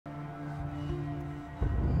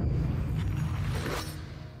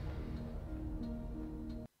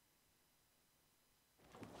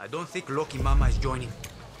don't think Loki Mama is joining.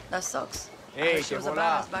 That sucks. Hey, she was a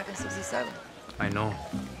badass back in 67. I know.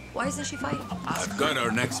 Why isn't she fighting? I've got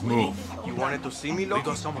our next move. You wanted to see me, Loki? We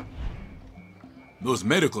got someone. Those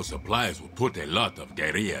medical supplies will put a lot of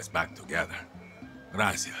guerrillas back together.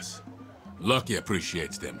 Gracias. Lucky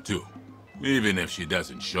appreciates them too, even if she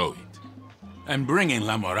doesn't show it. And bringing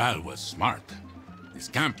La Moral was smart. This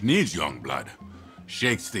camp needs young blood.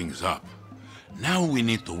 Shakes things up. Now we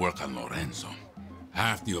need to work on Lorenzo.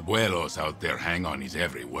 Half the abuelos out there hang on his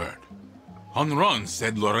every word. Honron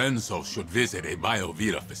said Lorenzo should visit a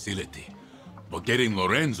BioVita facility. But getting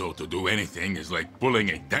Lorenzo to do anything is like pulling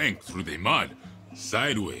a tank through the mud,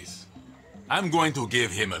 sideways. I'm going to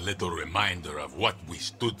give him a little reminder of what we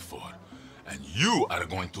stood for. And you are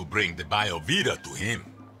going to bring the BioVita to him.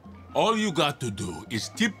 All you got to do is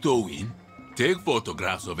tiptoe in, take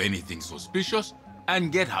photographs of anything suspicious,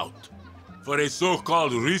 and get out. For a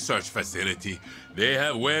so-called research facility, they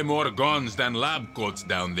have way more guns than lab coats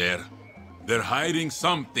down there. They're hiding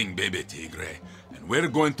something, baby tigre, and we're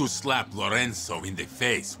going to slap Lorenzo in the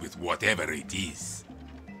face with whatever it is.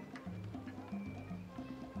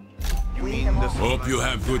 Hope you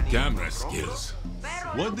have good camera skills.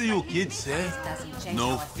 What do you kids say?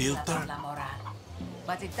 No filter?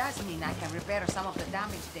 But it does mean I can repair some of the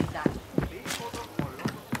damage they've done.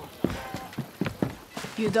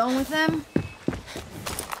 You done with them?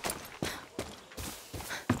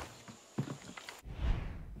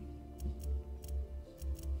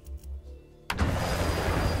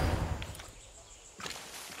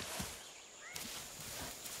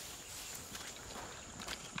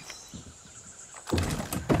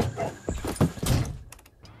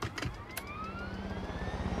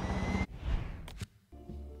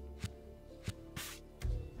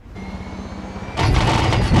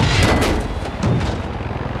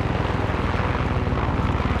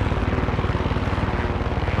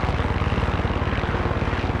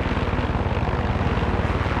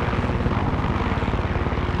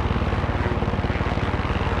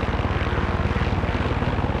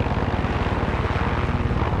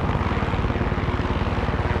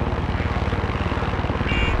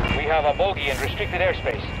 A bogey in restricted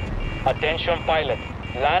airspace. Attention pilot.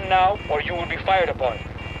 Land now or you will be fired upon.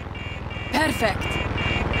 Perfect.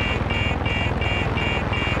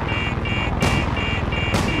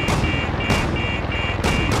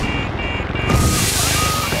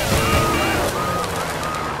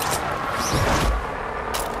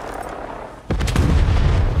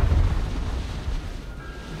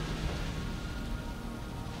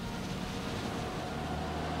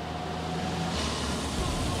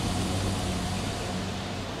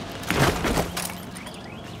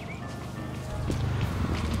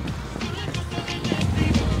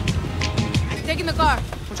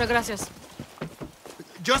 Muchas gracias.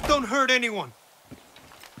 Just don't hurt anyone.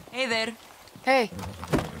 Hey there. Hey.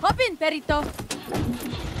 Hop in, perrito.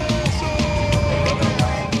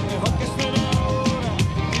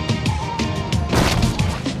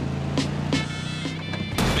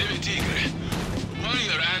 Baby Tigre, while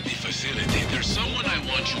you're at the facility, there's someone I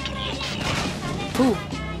want you to look for. Who?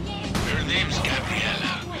 Her name's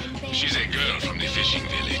Gabriela. She's a girl from the fishing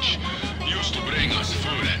village. Used to bring us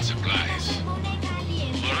food and supplies.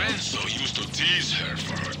 Lorenzo used to tease her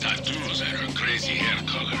for her tattoos and her crazy hair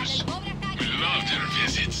colors. We loved her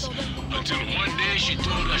visits, until one day she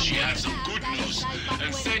told us she had some good news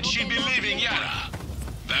and said she'd be leaving Yara.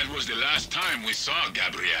 That was the last time we saw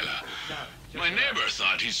Gabriela. My neighbor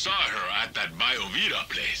thought he saw her at that BioVita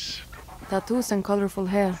place. Tattoos and colorful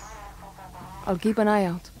hair. I'll keep an eye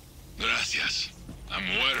out. Gracias. I'm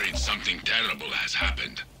worried something terrible has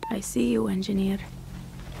happened. I see you, engineer.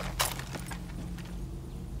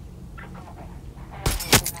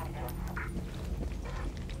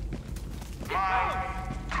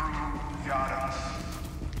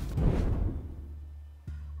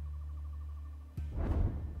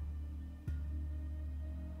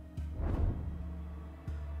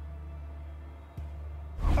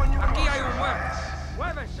 Aquí hay un mueble.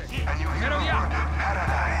 Muévense. Pero ya.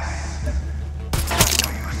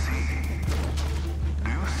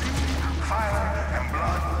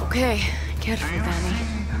 Okay, careful, Danny.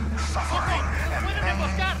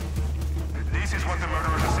 This is what the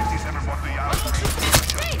murderers of 67 brought to Yara.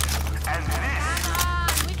 And this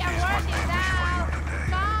We can is work what it they wish for you out. today.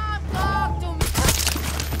 Come talk to me.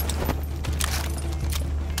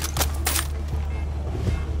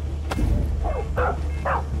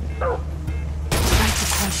 Try to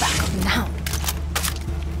turn back up now.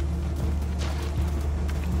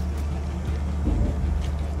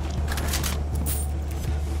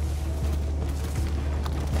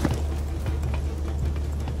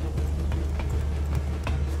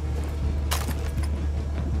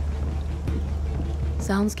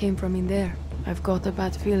 sounds came from in there. I've got a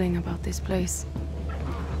bad feeling about this place.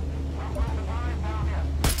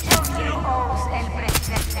 El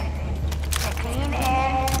Presidente. The clean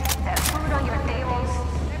air, the food on your tables,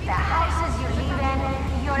 the houses you live in,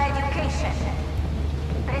 your education.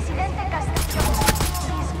 Presidente Castillo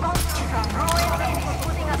is going from ruin and is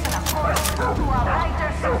putting us on a course to a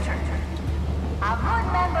brighter future. A good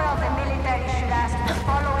member of the military should ask the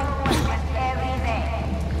following questions every day.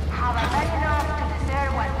 Have I done enough to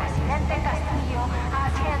deserve what Presidente Castillo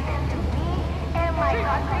has handed to me and my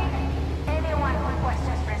country? Anyone who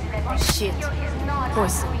questions Presidente Castillo is not a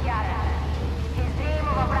true Yara. His dream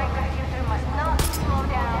of a brighter future must not slow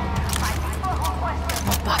down by people who question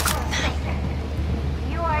what's mistaken.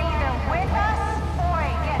 You are either with us or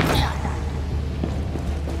against us.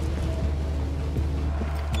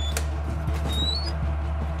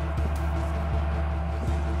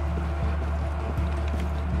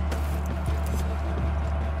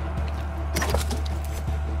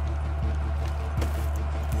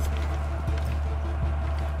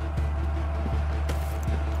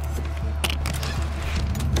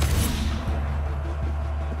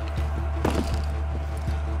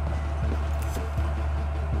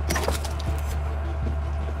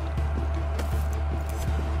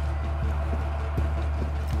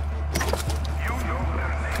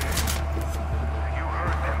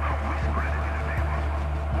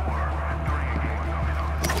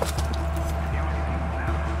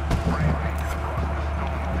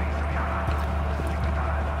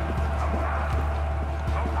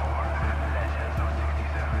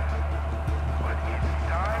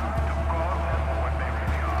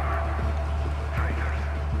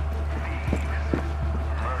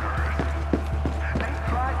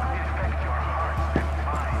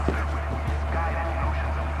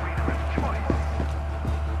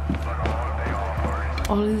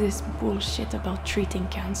 All of this bullshit about treating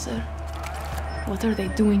cancer. What are they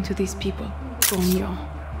doing to these people? Coño.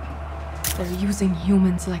 They're using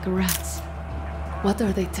humans like rats. What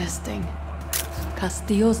are they testing?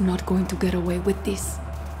 Castillo's not going to get away with this.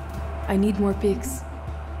 I need more PICS.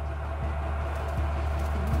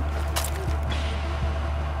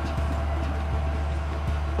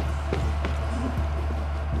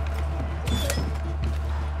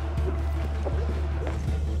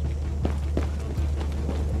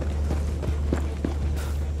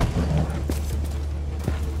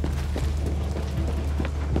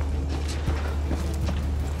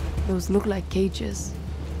 Those look like cages.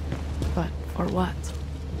 But for what?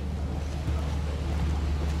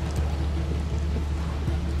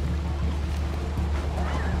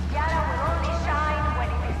 Yara will only shine when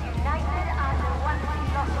it is united under one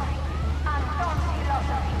philosophy, Anton's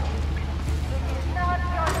philosophy. It is not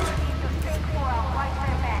your duty to think for a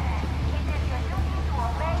wiser man. It is your duty to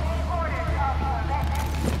obey the orders of your men.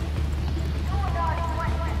 Do not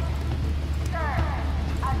question. Serve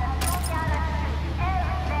as a true Yara should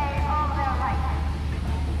every day of their life.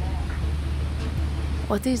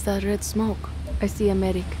 What is that red smoke? I see a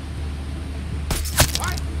medic.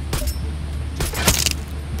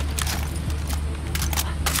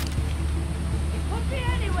 Put me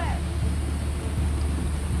anywhere.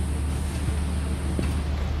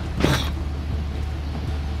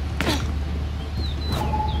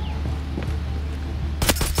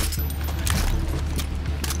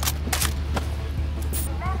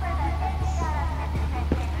 Remember that any Yara citizen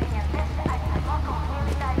can bring a message at the local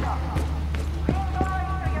military office. Bring glory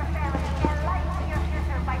to your family and light to your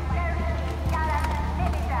future by serving in Yara's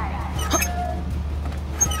military.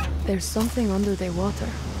 There's something under the water.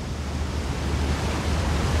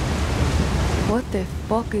 What the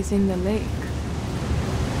fuck is in the lake?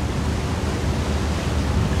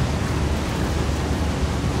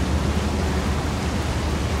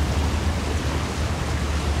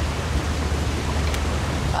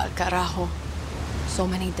 Al carajo. So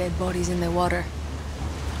many dead bodies in the water.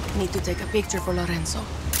 Need to take a picture for Lorenzo.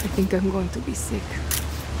 I think I'm going to be sick.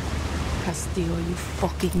 Castillo, you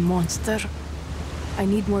fucking monster. I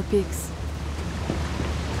need more PICS.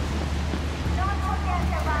 Don't forget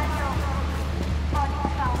the value of truth. On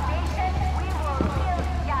its foundation, we will build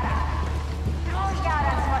Yara. True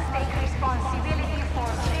Yarans must take responsibility for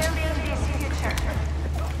building this future.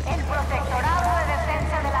 El Protectorado de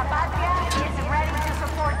Defensa de la Patria is ready to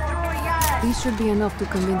support true Yarans. These should be enough to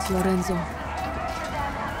convince Lorenzo.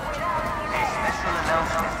 Special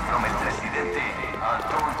announcement from el Presidente,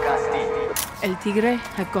 Antón Castillo. El Tigre,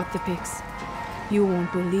 I've got the PICS. You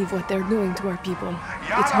won't believe what they're doing to our people.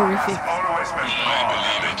 It's horrific. Always been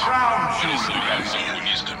called the crown jewel of humanity.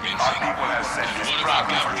 Our people have said this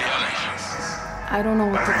proudly for generations. I don't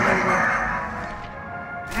know what to tell you.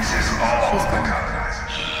 This is all because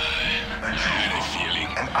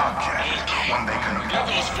an object, one they can Get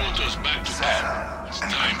those photos back to them. It's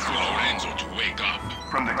time for Lorenzo to wake up.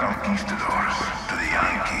 From the conquistadors, to the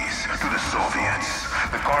Yankees, to the Soviets,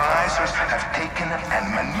 the colonizers have taken and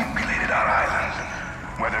manipulated our island.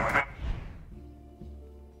 Whether...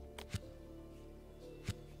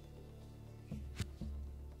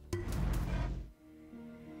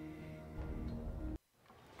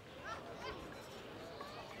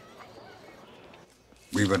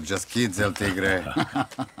 We were just kids, El Tigre.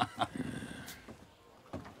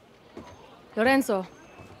 Lorenzo,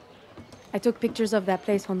 I took pictures of that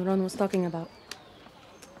place Ron was talking about.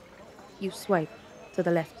 You swipe to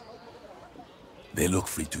the left. They look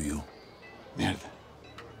free to you. Mierda.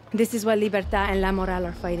 This is what Libertad and La Moral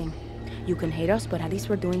are fighting. You can hate us, but at least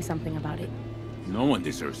we're doing something about it. No one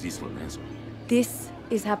deserves this, Lorenzo. This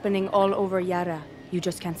is happening all over Yara. You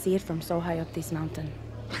just can't see it from so high up this mountain.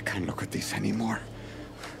 I can't look at this anymore.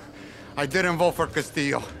 I didn't vote for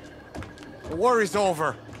Castillo. The war is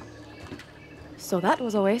over. So that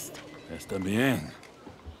was a waste. Está bien.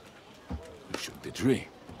 You shook the tree.